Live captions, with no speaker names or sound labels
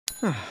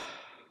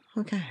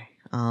Okay.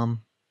 Oh,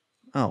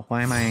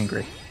 why am I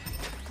angry?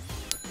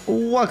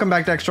 Welcome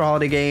back to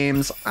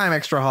ExtraHolidayGames. I'm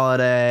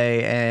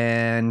ExtraHoliday,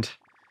 and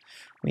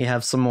we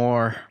have some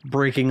more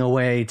breaking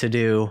away to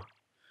do,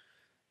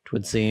 it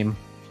would seem.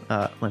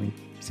 Let me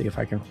see if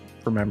I can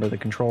remember the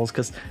controls,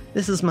 because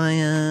this is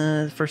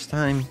my first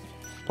time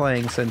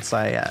playing since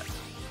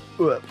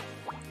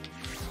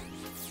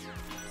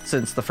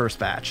since the first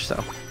batch,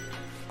 so.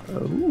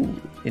 Oh,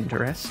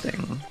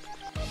 interesting.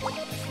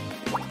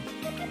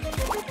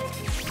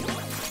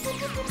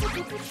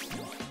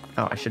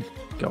 Oh, I should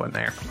go in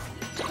there.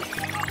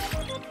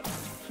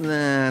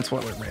 That's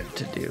what we're meant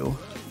to do.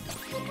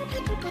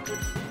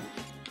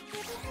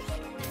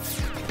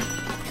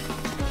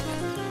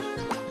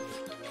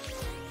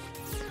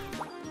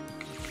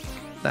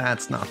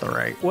 That's not the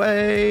right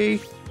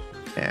way.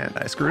 And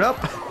I screwed up.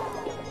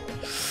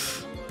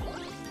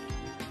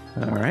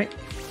 All right.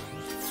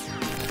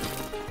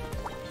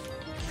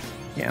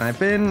 Yeah,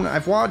 and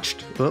I've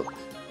watched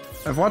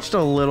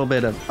a little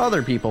bit of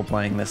other people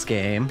playing this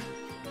game.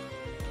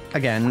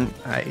 Again,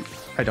 I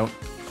don't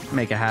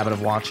make a habit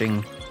of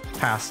watching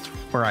past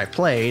where I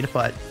played,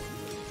 but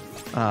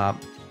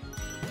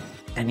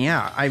and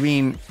yeah, I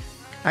mean,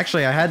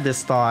 actually I had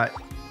this thought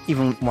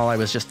even while I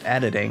was just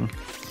editing,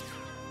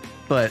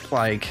 but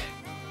like,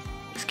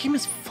 this game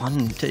is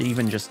fun to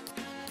even just,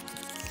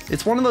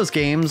 it's one of those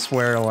games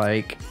where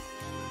like,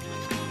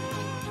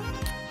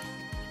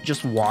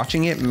 just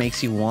watching it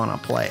makes you want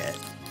to play it.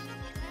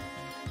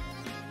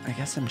 I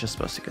guess I'm just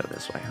supposed to go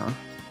this way, huh?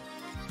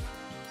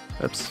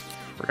 Oops,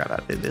 forgot how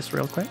to do this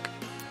real quick.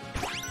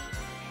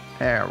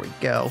 There we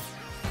go.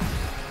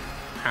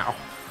 Ow.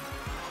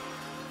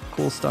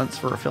 Cool stunts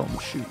for a film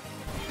shoot.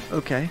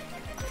 Okay.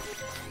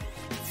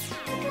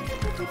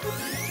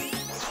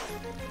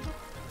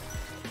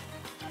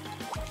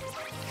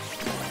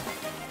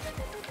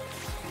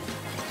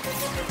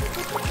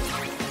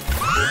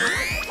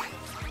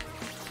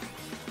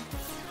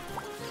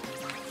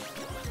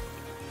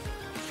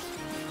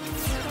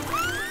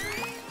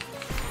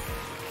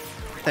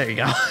 There you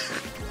go.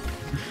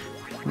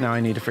 Now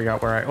I need to figure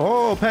out where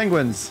oh,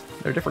 penguins!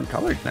 They're different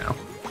colored now.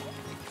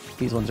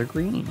 These ones are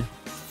green.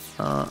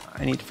 I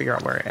need to figure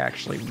out where I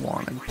actually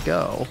want to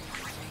go.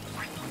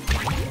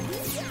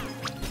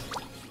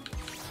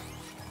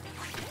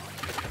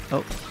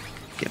 Oh,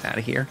 get out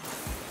of here.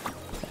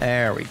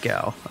 There we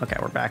go. Okay,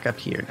 we're back up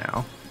here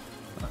now.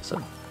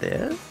 So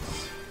this?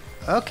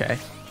 Okay.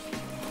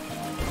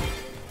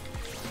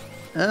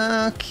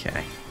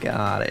 Okay,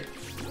 got it.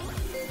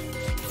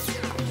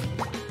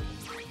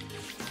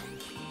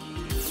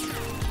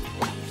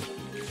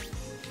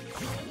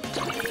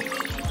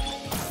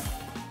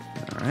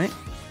 Alright.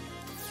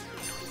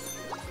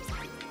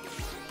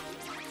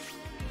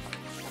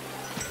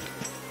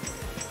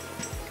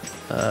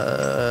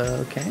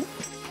 Okay.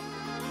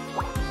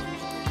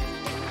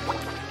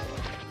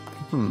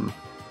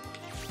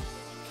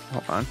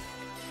 Hold on.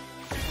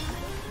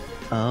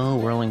 Oh,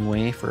 whirling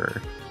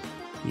wafer.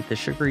 Eat the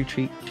sugary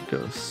treat to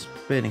go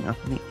spinning up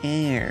in the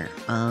air.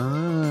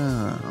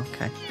 Ah,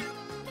 okay.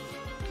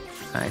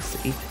 I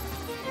see.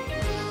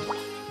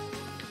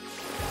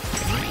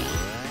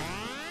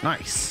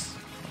 Nice.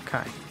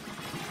 Okay.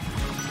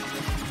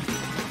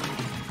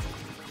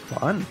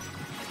 Fun.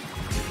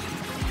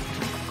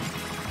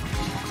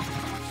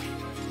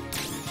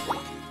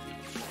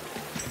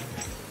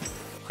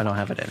 I don't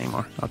have it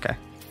anymore. Okay.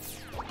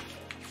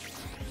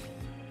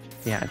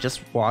 Yeah,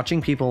 just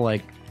watching people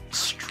like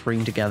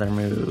string together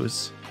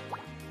moves.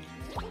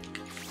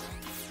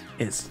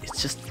 It's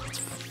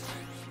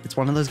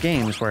one of those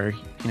games where,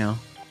 you know,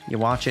 you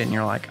watch it and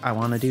you're like, I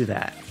want to do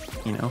that,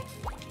 you know?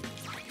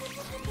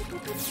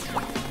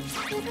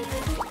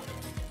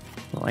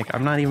 Like,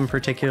 I'm not even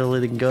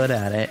particularly good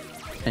at it,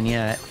 and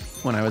yet,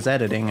 when I was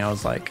editing, I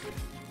was like,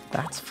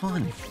 that's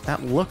fun.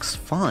 That looks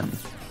fun.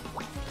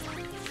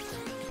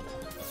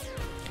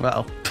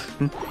 Uh-oh.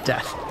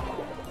 Death.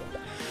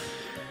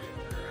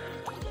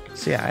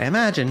 So yeah, I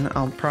imagine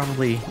I'll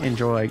probably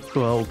enjoy,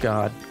 oh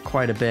god,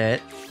 quite a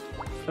bit.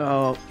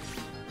 Oh,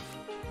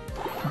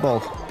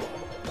 both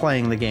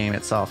playing the game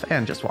itself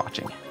and just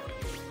watching.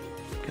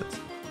 Because,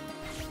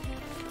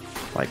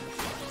 like,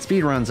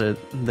 speedruns of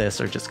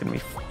this are just going to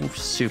be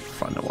super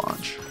fun to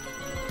watch.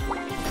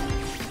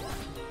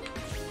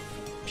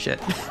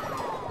 Shit.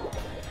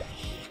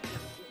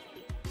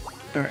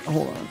 Alright,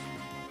 hold on.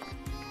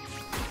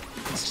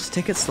 Let's just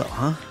take it slow,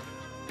 huh?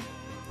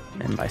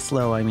 And by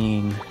slow, I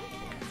mean...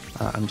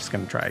 I'm just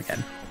going to try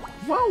again.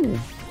 Whoa!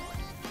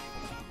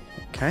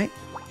 Okay,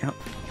 yep.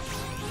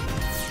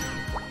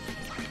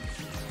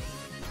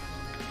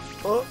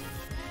 Oh.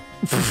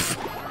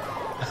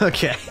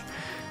 Okay.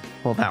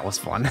 Well, that was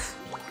fun.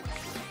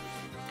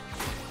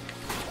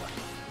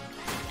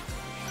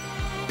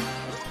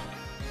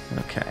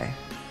 Okay.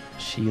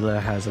 Sheila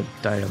has a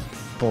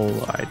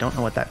diabola. I don't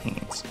know what that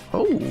means.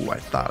 Oh, I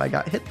thought I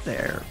got hit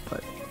there,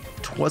 but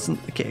it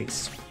wasn't the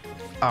case.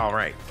 All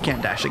right,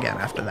 can't dash again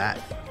after that.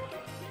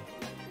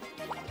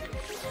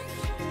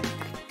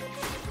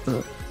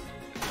 Ugh.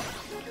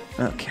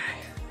 Okay.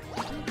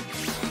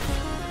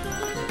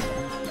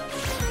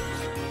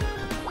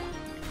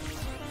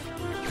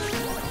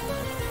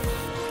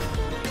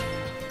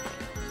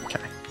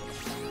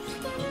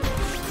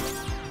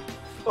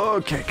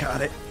 Okay,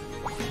 got it.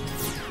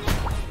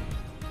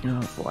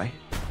 Oh boy.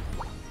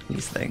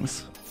 These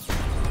things.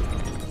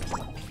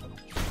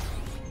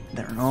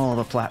 They're in all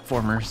the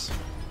platformers.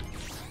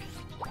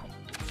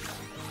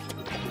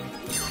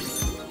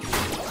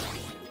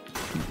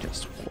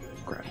 Just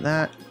grab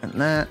that and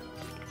that.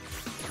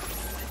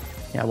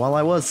 Yeah, while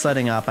I was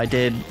setting up, I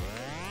did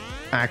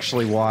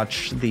actually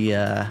watch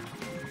the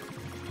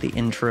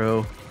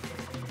intro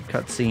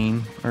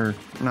cutscene, or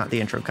not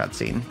the intro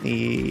cutscene,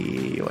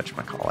 the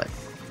whatchamacallit,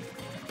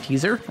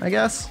 teaser, I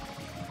guess?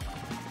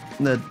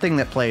 The thing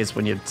that plays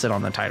when you sit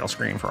on the title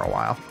screen for a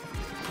while.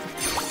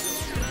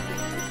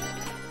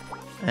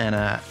 And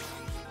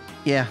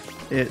yeah,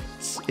 it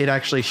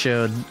actually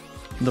showed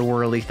the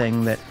whirly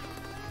thing that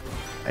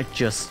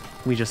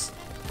we just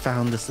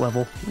found this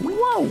level.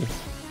 Whoa!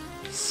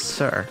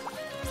 Sir.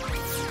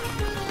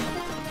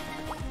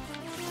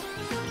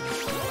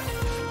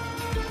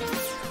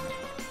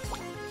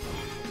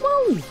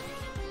 Whoa!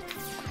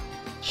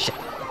 Shit.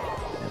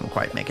 I didn't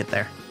quite make it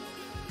there.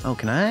 Oh,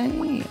 can I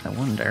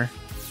wonder.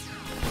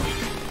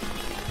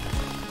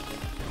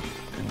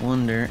 I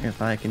wonder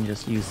if I can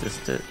just use this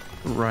to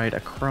ride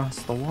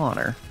across the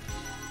water.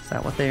 Is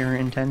that what they are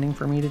intending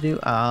for me to do?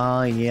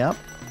 Yep.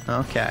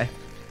 Okay.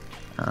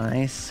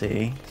 I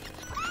see.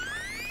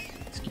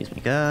 Excuse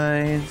me,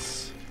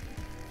 guys.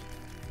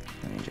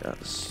 Let me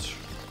just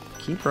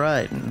keep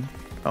riding.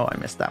 Oh, I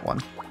missed that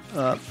one.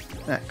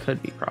 That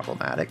could be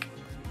problematic.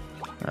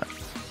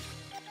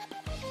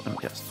 I'm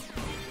just...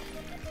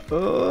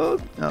 Oh,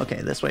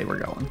 okay, this way we're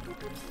going.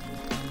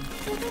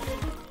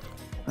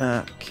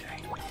 Okay.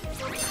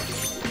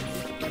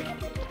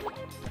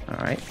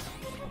 Alright.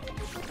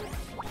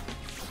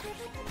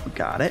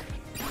 Got it.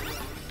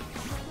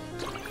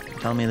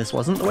 Tell me this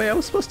wasn't the way I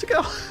was supposed to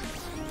go.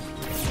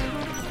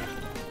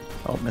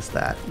 Oh, missed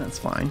that. That's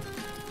fine.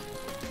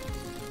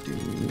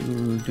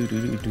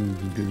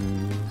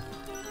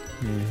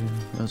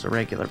 Those are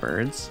regular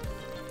birds.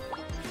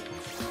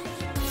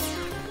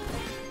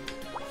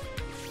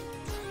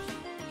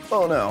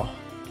 Oh no,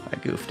 I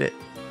goofed it.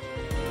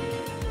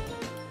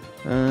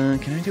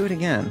 Can I do it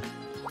again?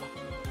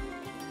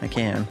 I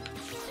can.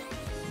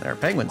 There are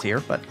penguins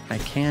here, but I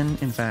can,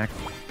 in fact...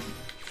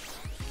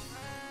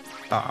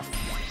 Ah,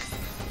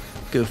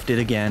 goofed it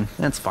again.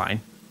 That's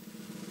fine.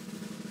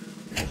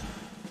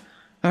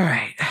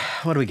 Alright,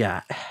 what do we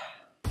got?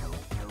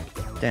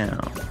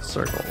 Down,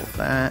 circle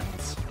that.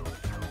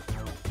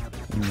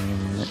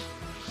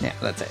 Yeah,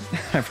 that's it.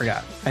 I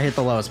forgot. I hit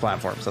the lowest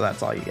platform, so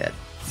that's all you get.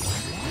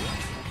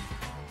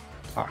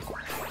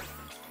 Awkward.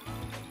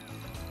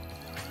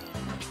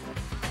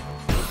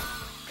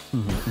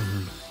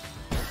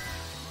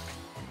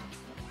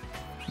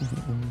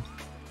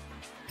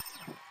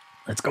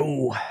 Let's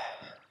go.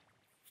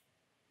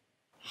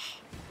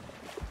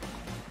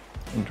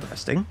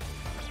 Interesting.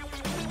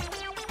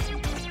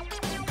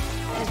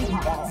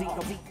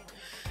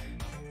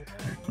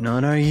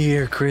 Not our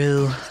year,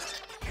 crew.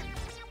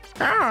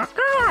 I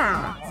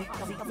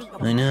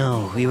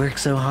know, we worked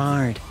so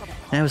hard.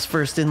 I was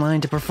first in line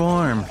to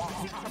perform.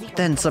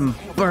 Then some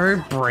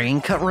bird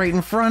brain cut right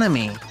in front of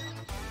me.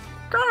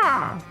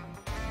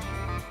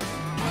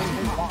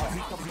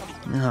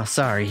 Oh,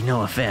 sorry,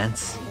 no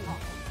offense.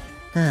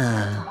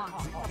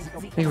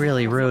 We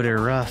really rode her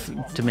rough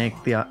to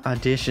make the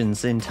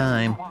auditions in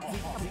time.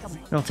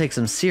 It'll take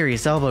some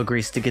serious elbow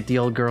grease to get the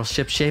old girl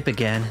ship shape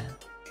again.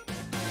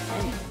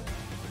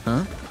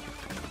 Huh?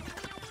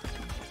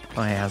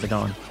 Oh hey, how's it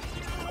going?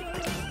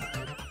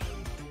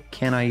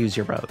 Can I use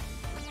your boat?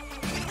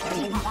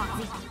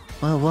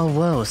 Whoa, whoa,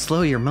 whoa,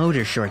 slow your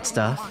motor, short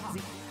stuff.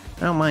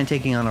 I don't mind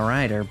taking on a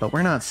rider, but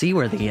we're not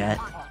seaworthy yet.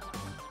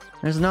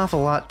 There's an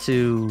awful lot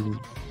to...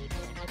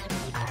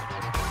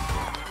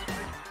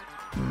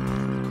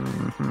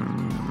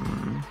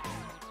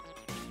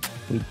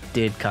 We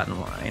did cut in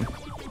line.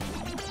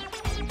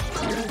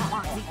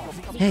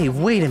 Hey,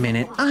 wait a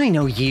minute, I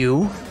know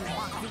you!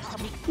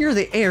 You're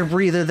the air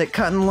breather that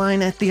cut in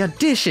line at the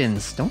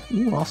auditions! Don't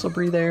you also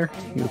breathe air?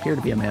 You appear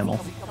to be a mammal.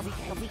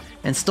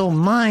 And stole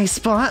my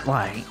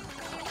spotlight!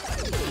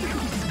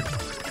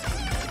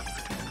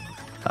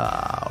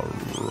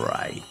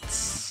 Right.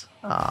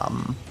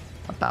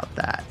 About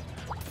that.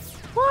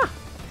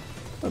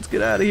 Let's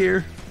get out of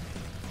here.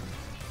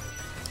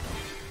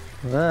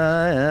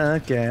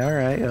 Okay,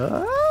 alright.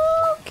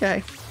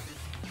 Okay.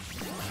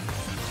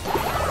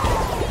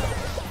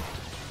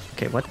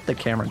 Okay, what did the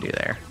camera do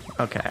there?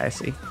 Okay, I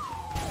see.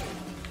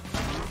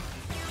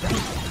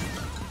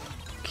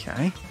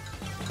 Okay.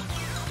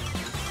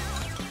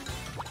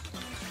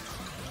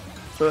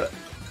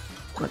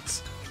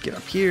 Let's get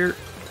up here.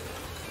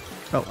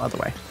 Oh, other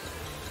way.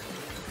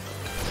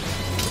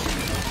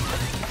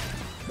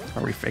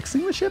 Are we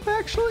fixing the ship,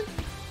 actually?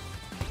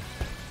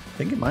 I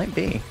think it might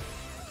be.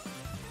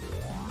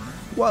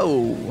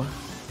 Whoa!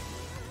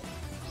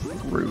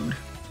 Rude.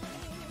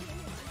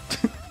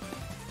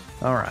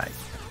 Alright.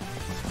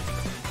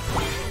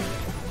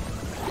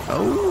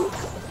 Oh!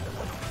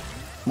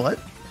 What?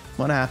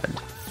 What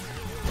happened?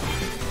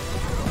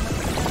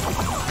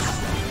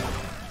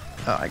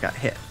 Oh, I got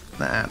hit.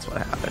 That's what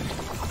happened.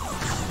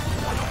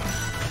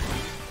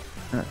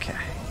 Okay.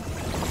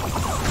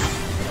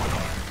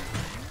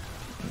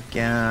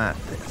 Got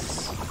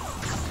this.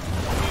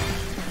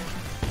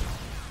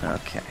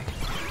 Okay.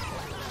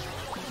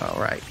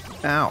 Alright.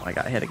 Ow, I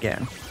got hit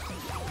again.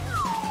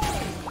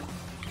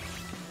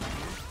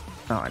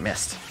 Oh, I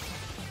missed.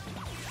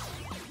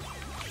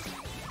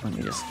 Let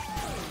me just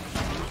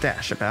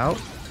dash about.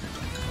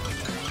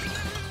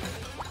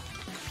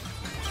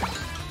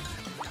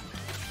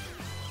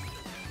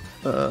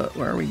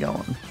 Where are we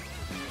going?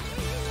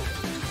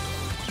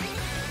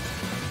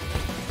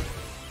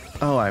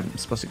 Oh, I'm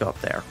supposed to go up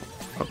there.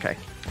 Okay.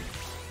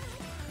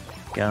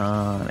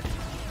 Got it.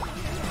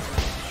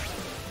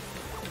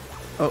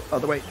 Oh,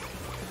 other way.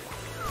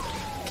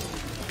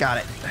 Got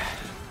it.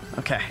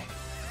 Okay.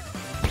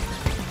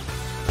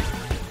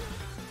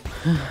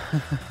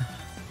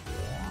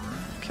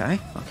 Okay,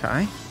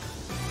 okay.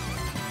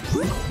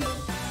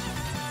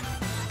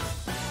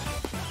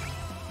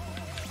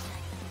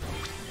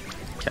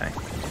 Okay.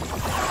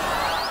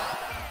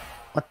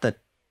 What the?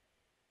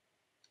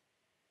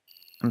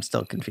 I'm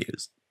still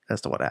confused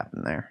as to what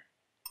happened there.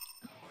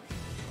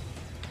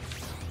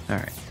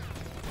 Alright.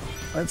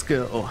 Let's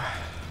go.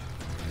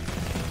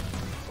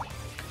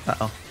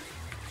 Uh-oh.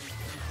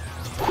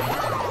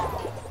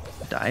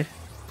 Died.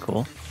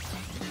 Cool.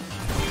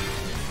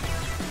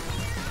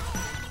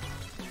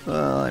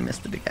 Oh, I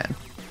missed it again.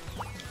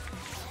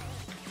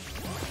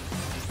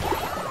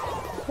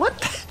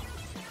 What?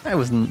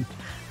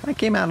 I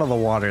came out of the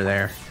water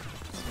there.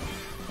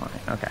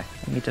 Okay,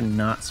 I need to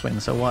not swing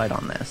so wide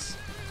on this.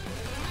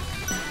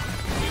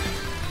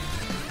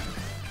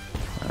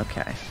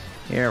 Okay,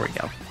 here we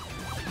go.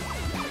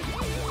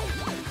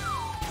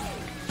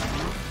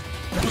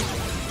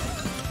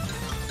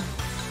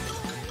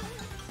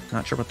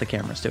 Not sure what the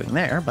camera's doing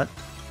there, but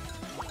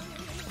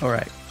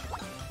alright.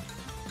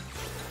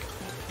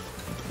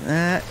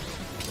 That.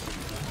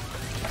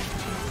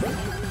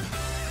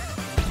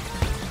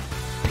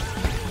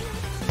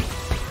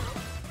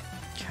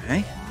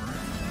 Okay.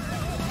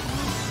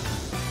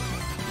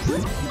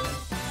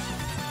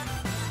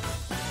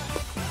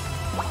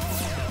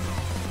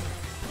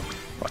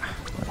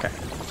 Okay.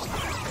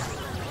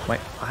 Wait,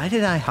 why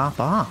did I hop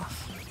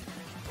off?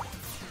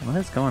 What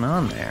is going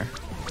on there?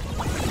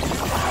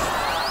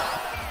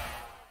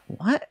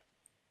 What?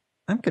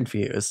 I'm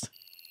confused.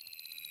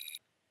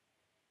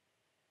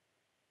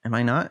 Am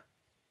I not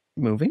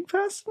moving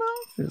fast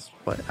enough? Is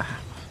what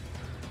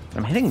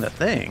I'm hitting the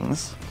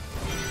things.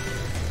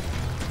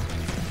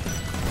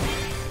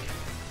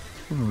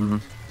 Hmm.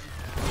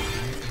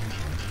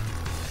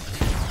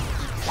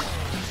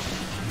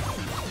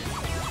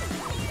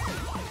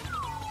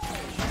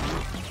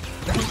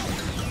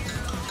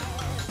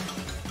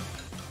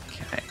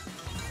 Okay.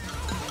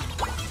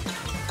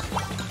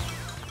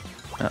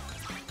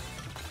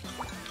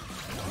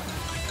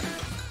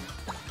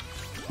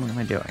 What am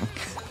I doing?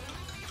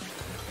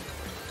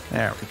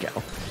 There we go.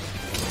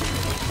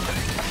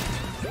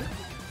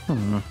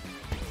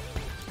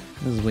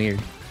 This is weird.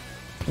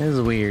 This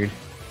is weird.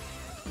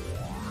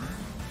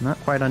 Not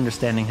quite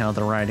understanding how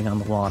the riding on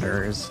the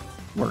water is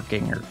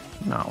working or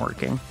not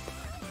working.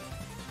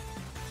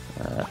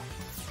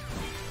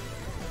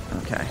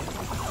 Okay.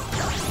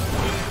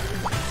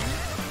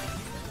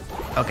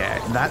 Okay,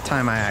 that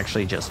time I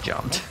actually just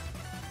jumped.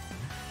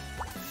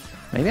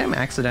 Maybe I'm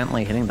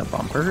accidentally hitting the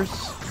bumpers?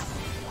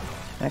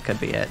 That could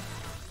be it.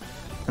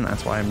 And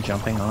that's why I'm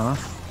jumping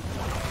off.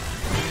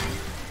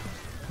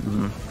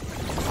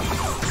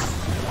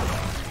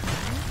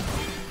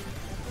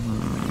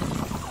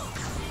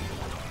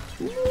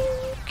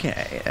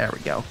 Okay, there we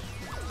go.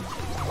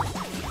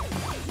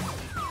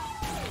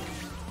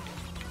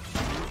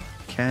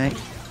 Okay.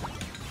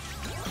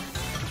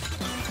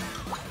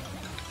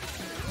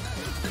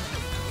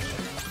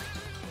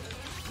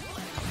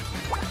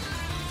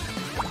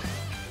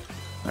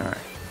 Alright.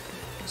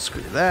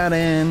 Screw that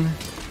in.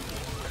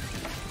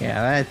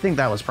 Yeah, I think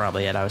that was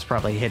probably it. I was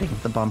probably hitting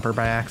the bumper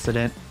by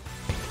accident.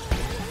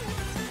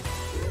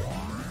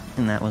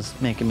 And that was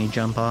making me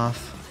jump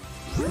off.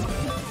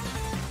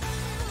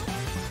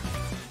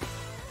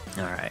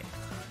 Alright.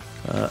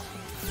 Uh-oh.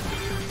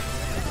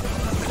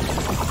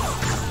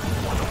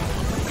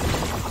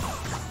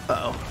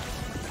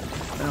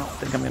 I don't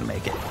think I'm gonna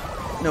make it.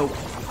 Nope.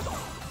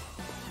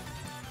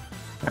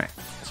 Alright,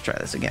 let's try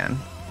this again.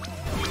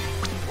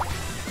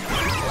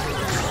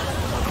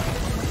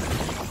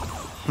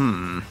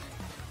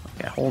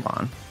 Okay, hold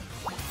on.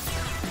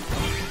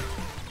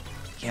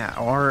 Yeah,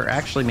 or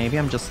actually maybe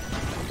I'm just...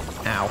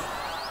 Ow.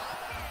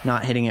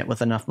 Not hitting it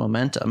with enough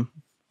momentum.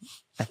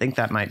 I think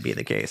that might be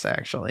the case,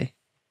 actually.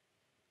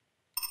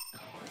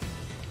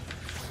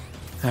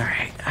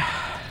 Alright.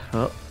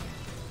 Oh.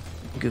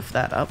 Goofed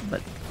that up,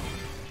 but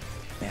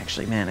we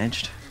actually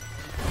managed.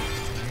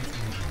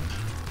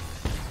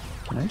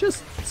 Can I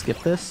just skip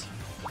this?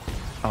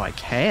 Oh, I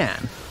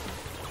can.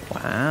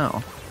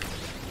 Wow.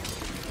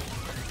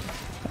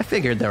 I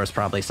figured there was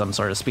probably some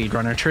sort of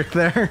speedrunner trick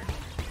there.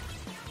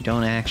 You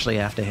don't actually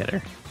have to hit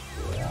her.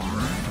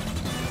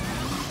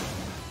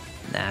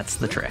 That's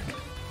the trick.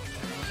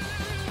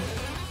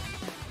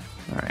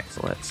 Alright, so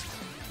let's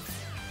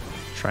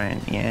try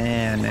and...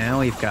 Yeah,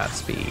 now we've got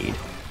speed.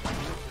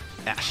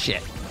 Ah,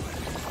 shit.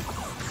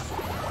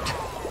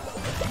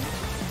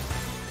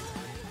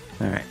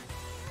 Alright.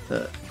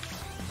 There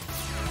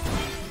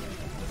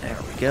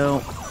we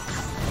go.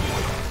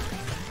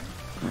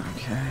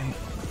 Okay.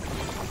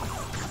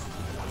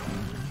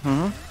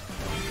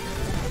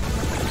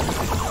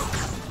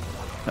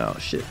 Oh,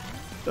 shit.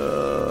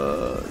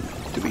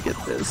 Do we get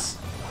this?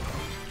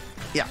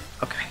 Yeah,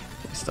 okay.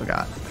 We still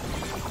got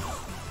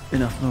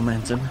enough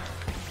momentum.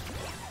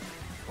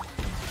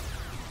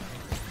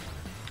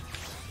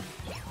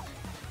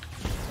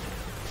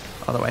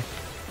 Other way.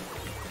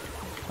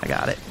 I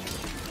got it.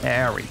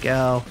 There we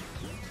go.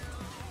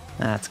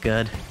 That's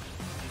good.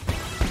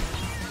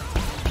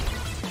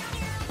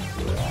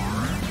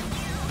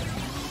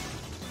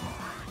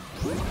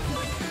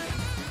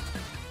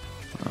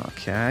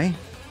 Okay.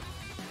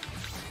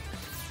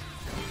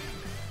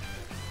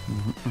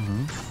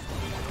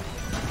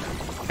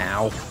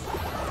 Ow.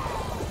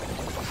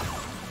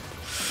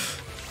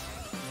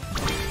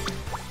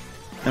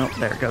 Oh,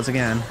 there it goes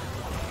again.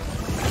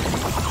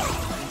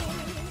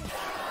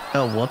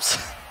 Oh, whoops.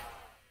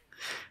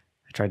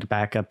 I tried to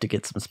back up to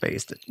get some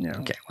space.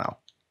 Okay, well.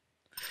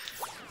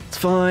 It's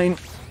fine.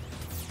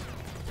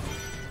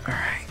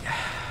 Alright.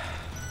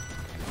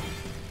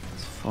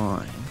 It's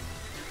fine.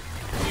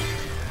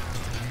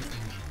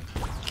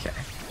 Okay.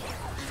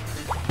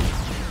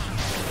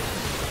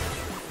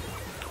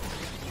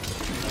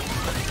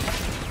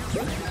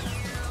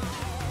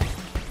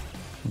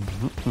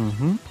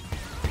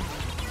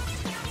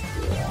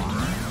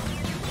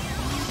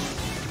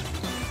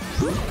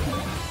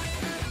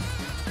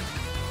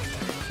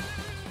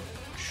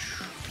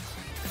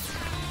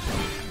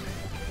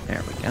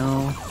 There we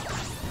go.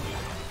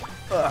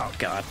 Oh,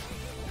 God.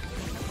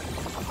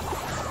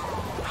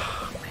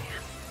 Oh, man.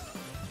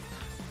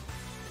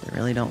 They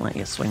really don't let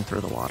you swing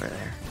through the water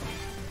there.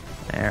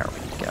 There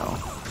we go.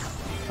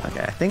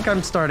 Okay, I think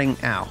I'm starting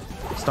to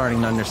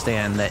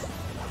understand that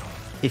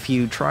if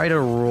you try to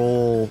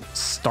roll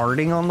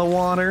starting on the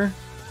water,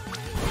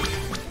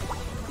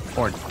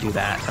 or do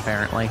that,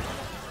 apparently,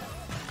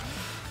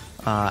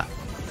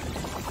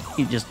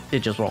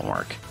 it just won't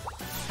work.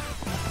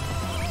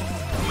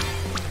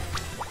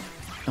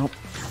 Nope.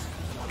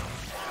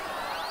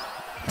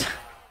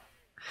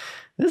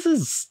 This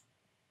is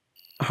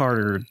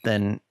harder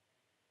than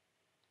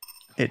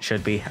it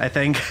should be, I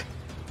think.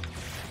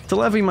 To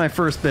levy my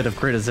first bit of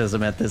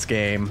criticism at this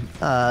game,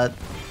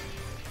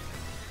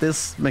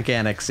 this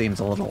mechanic seems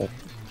a little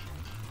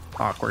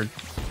awkward.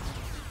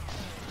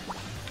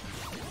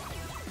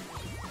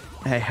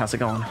 Hey, how's it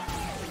going?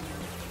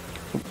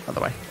 Oop,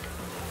 other way.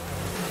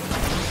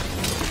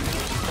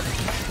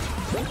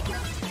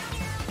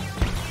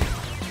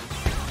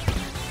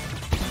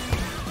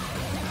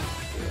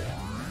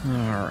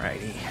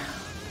 Alrighty.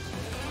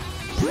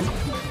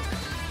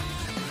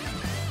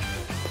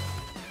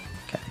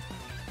 Okay.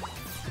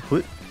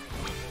 Whoop.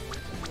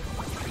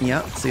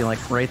 Yeah, see,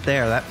 like right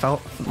there, that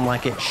felt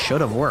like it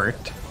should have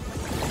worked.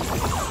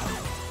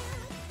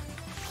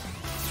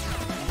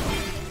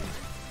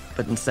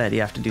 But instead,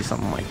 you have to do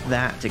something like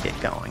that to get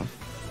going.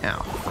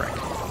 Ow, frick.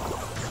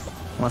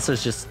 Unless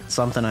there's just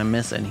something I'm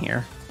missing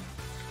here.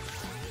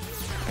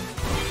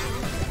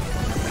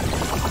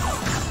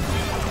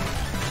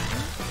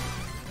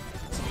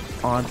 It's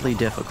oddly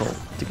difficult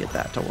to get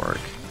that to work.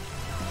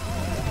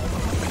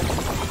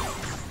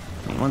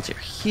 I mean, once you're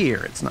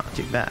here, it's not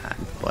too bad,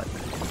 but...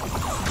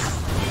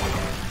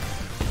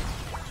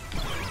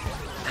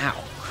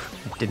 Ow.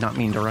 I did not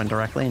mean to run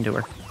directly into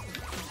her.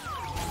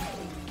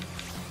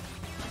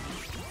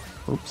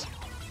 Oops.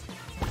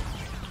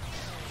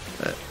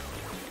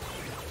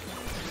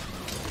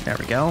 There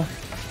we go.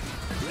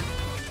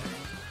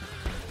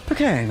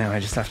 Okay, now I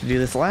just have to do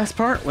this last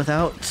part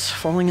without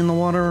falling in the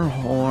water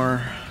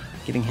or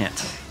getting hit.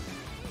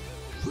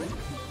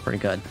 Pretty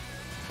good.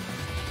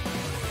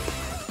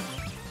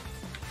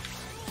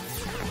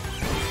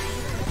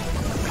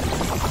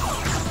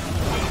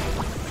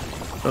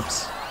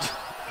 Oops.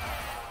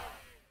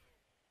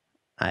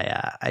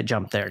 I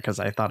jumped there because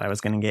I thought I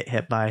was going to get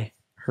hit by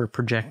her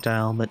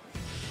projectile, but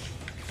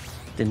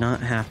did not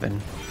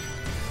happen.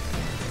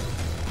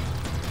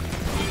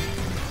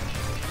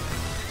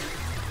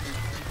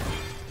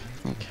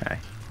 Okay,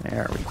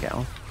 there we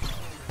go.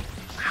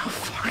 Oh,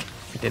 fuck.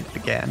 I did it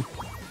again.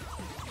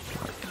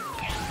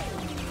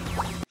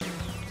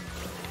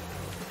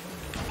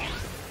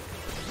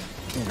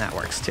 And that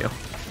works too.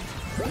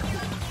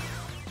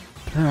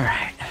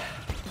 Alright.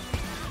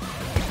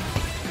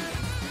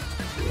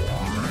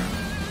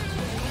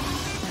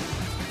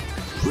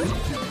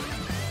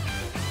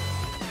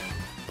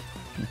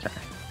 Okay.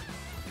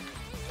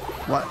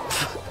 What?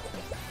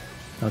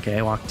 Okay,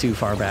 I walked too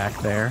far back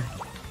there.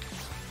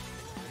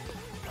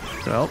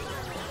 So,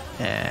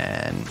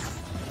 and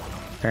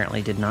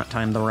apparently did not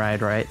time the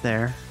ride right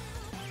there.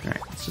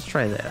 Alright, let's just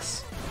try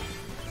this.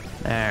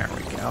 There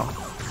we go.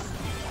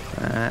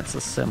 That's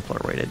a simpler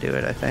way to do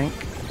it, I think.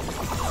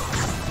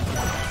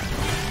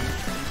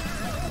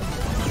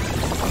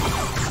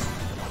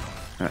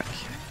 Okay.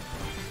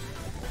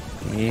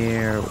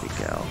 Here we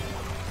go.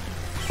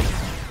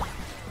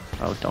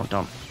 Oh,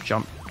 don't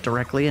jump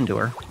directly into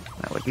her.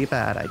 That would be a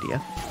bad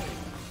idea.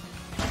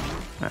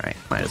 Alright,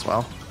 might as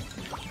well.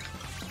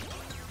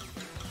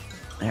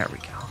 There we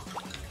go.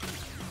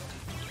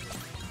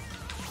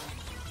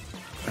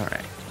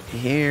 Alright,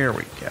 here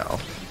we go.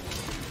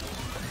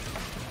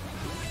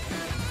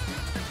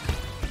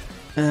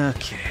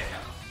 Okay.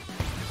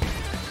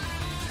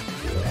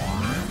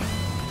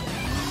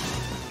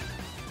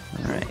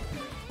 Alright.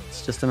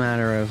 It's just a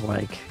matter of,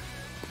 like,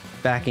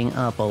 backing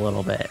up a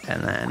little bit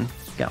and then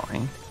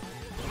going.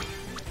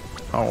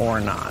 Or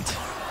not.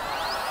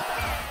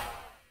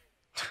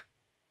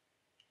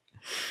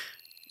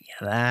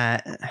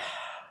 Yeah,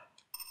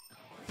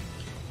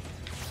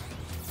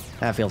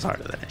 that feels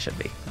harder than it should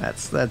be.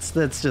 That's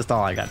just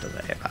all I got to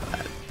say about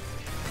that.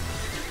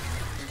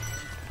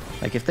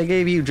 Like, if they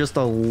gave you just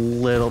a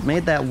little,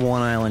 made that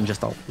one island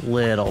just a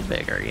little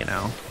bigger, you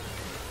know?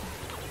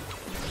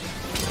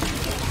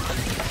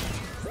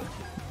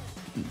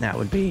 That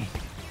would be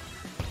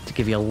to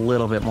give you a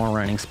little bit more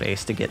running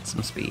space to get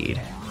some speed.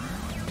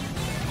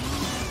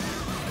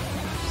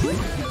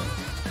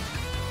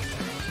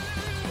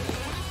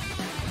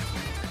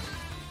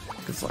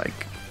 It's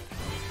like,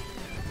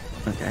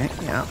 okay,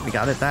 yeah, we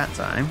got it that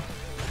time.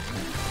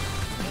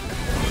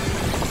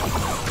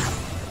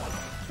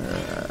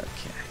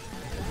 Okay.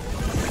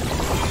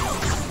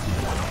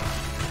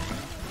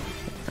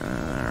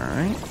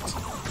 Alright.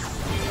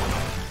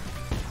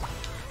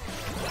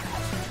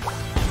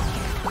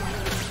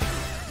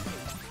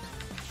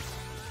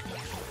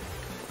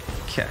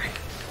 Okay.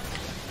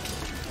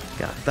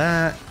 Got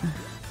that.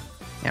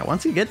 Yeah,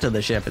 once you get to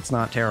the ship, it's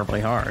not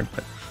terribly hard,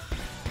 but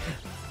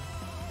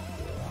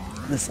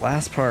this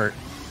last part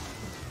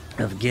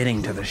of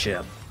getting to the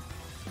ship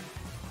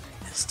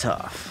is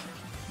tough.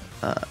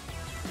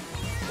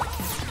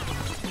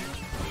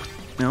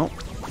 Nope,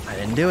 I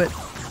didn't do it.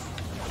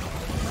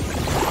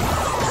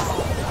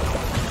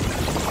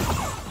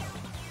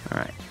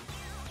 Alright,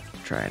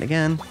 try it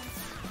again.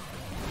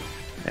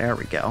 There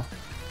we go.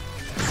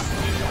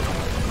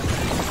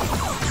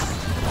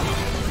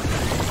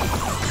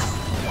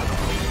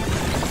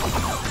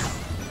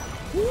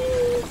 We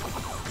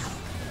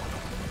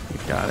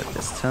got it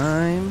this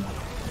time.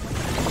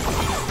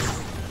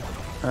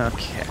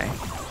 Okay.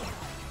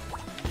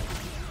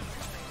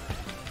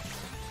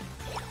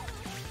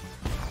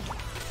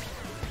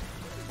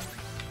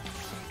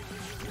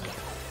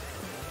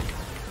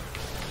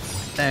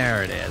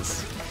 There it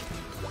is.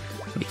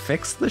 We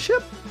fixed the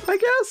ship, I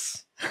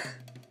guess?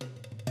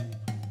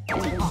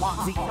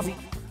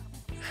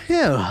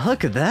 Phew,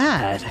 look at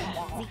that.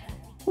 It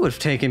would have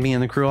taken me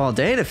and the crew all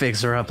day to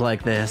fix her up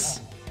like this.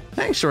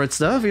 Thanks, short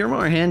stuff. You're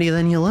more handy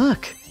than you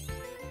look.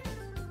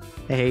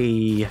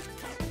 Hey.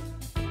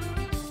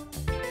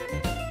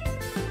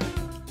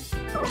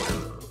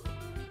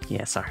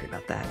 Yeah, sorry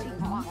about that.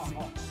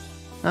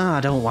 Ah,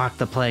 don't walk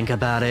the plank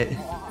about it.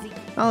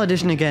 I'll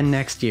audition again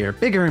next year,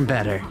 bigger and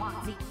better.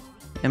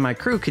 And my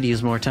crew could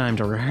use more time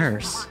to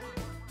rehearse.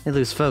 They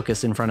lose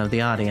focus in front of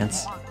the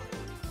audience.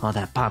 All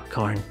that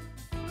popcorn.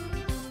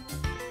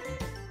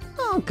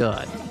 Oh,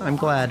 good. I'm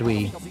glad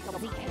we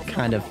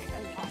kind of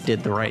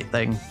did the right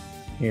thing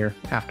here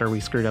after we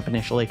screwed up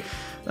initially.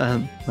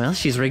 Well,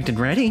 she's rigged and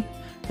ready,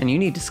 and you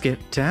need to skip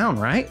town,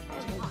 right?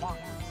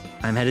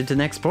 I'm headed to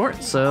next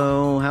port,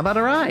 so how about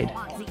a ride?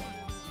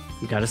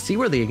 You got to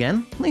Seaworthy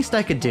again, least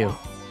I could do.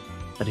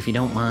 But if you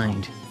don't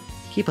mind,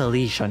 keep a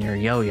leash on your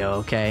yo-yo,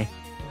 okay?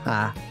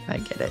 Ah, I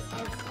get it.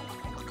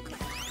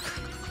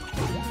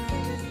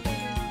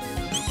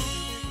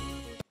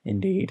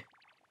 Indeed.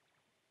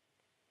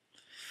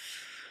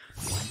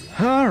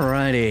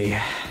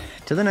 Alrighty.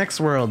 To the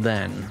next world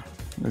then.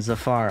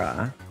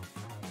 Zafara.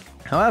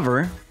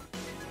 However,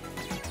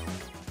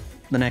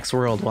 the next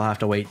world will have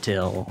to wait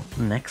till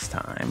next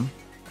time.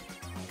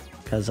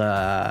 Because,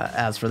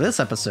 as for this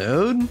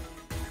episode,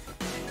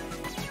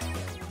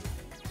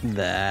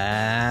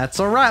 that's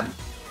a wrap.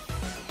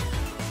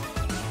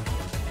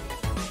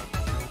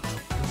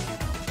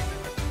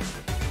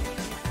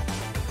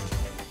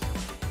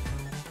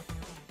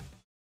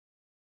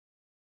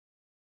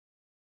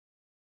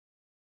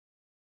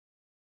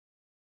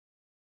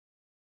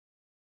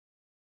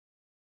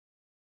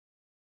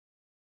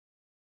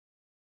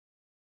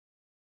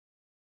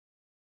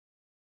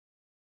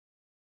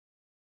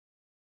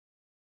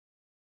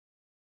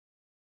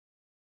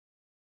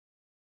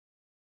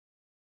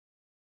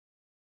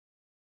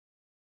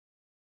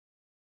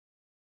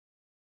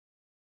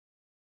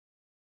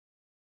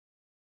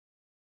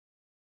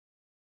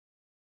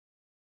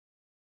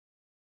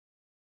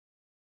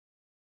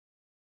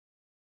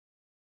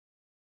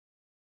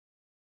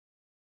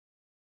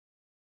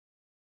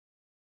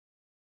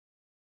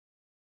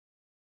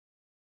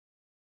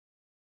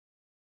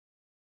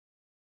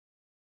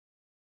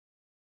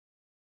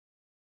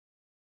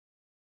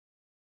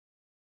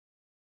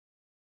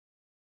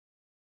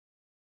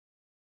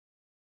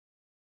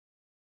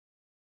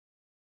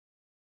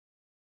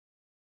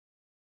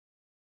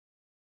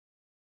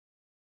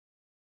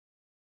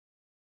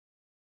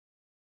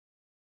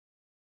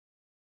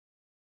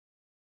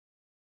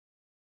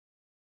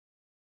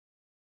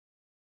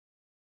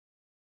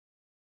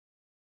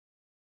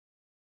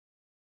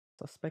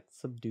 Suspect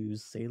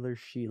subdues Sailor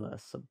Sheila.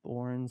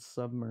 Suborn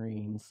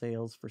submarine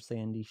sails for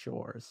sandy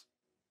shores.